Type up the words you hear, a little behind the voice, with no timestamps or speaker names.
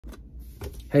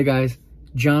Hey guys,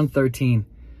 John 13.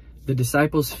 The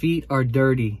disciples' feet are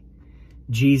dirty.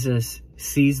 Jesus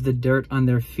sees the dirt on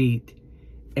their feet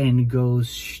and goes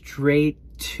straight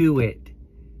to it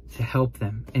to help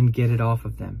them and get it off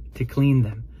of them, to clean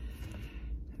them.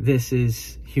 This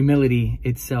is humility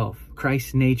itself,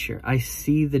 Christ's nature. I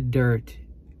see the dirt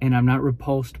and I'm not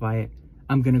repulsed by it.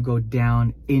 I'm going to go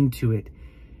down into it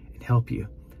and help you.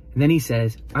 And then he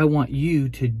says, I want you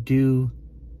to do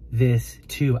this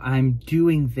too. I'm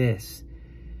doing this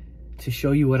to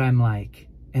show you what I'm like,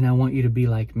 and I want you to be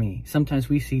like me. Sometimes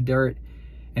we see dirt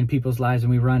in people's lives and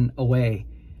we run away,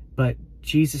 but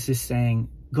Jesus is saying,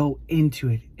 go into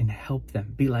it and help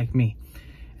them, be like me.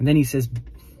 And then he says,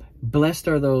 blessed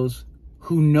are those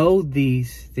who know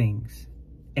these things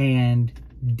and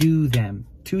do them.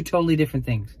 Two totally different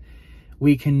things.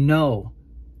 We can know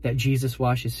that Jesus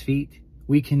washes feet.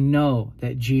 We can know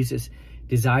that Jesus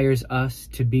desires us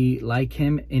to be like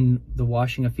him in the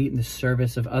washing of feet and the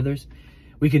service of others.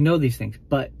 We can know these things,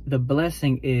 but the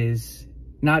blessing is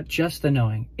not just the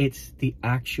knowing, it's the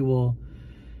actual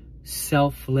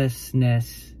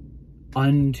selflessness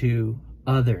unto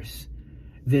others.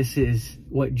 This is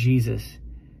what Jesus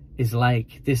is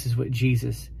like. This is what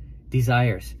Jesus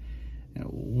desires. And a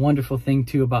wonderful thing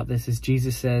too about this is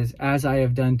Jesus says, as I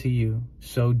have done to you,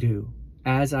 so do.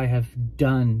 As I have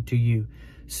done to you,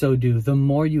 so do. The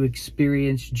more you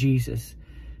experience Jesus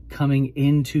coming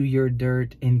into your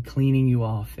dirt and cleaning you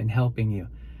off and helping you,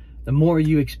 the more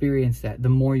you experience that, the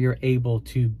more you're able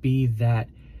to be that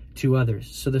to others.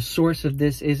 So the source of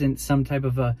this isn't some type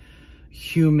of a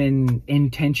human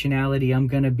intentionality. I'm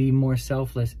going to be more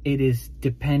selfless. It is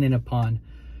dependent upon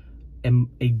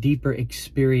a deeper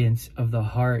experience of the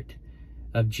heart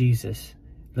of Jesus.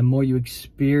 The more you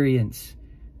experience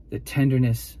the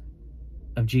tenderness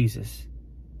of Jesus,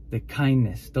 the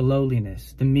kindness, the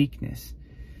lowliness, the meekness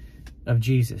of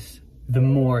Jesus, the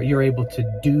more you're able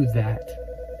to do that.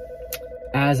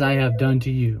 As I have done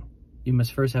to you, you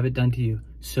must first have it done to you,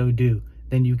 so do.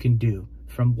 Then you can do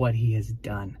from what he has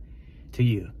done to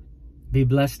you. Be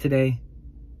blessed today.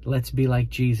 Let's be like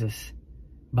Jesus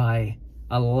by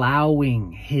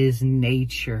allowing his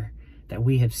nature that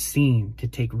we have seen to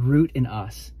take root in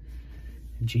us.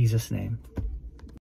 In Jesus' name.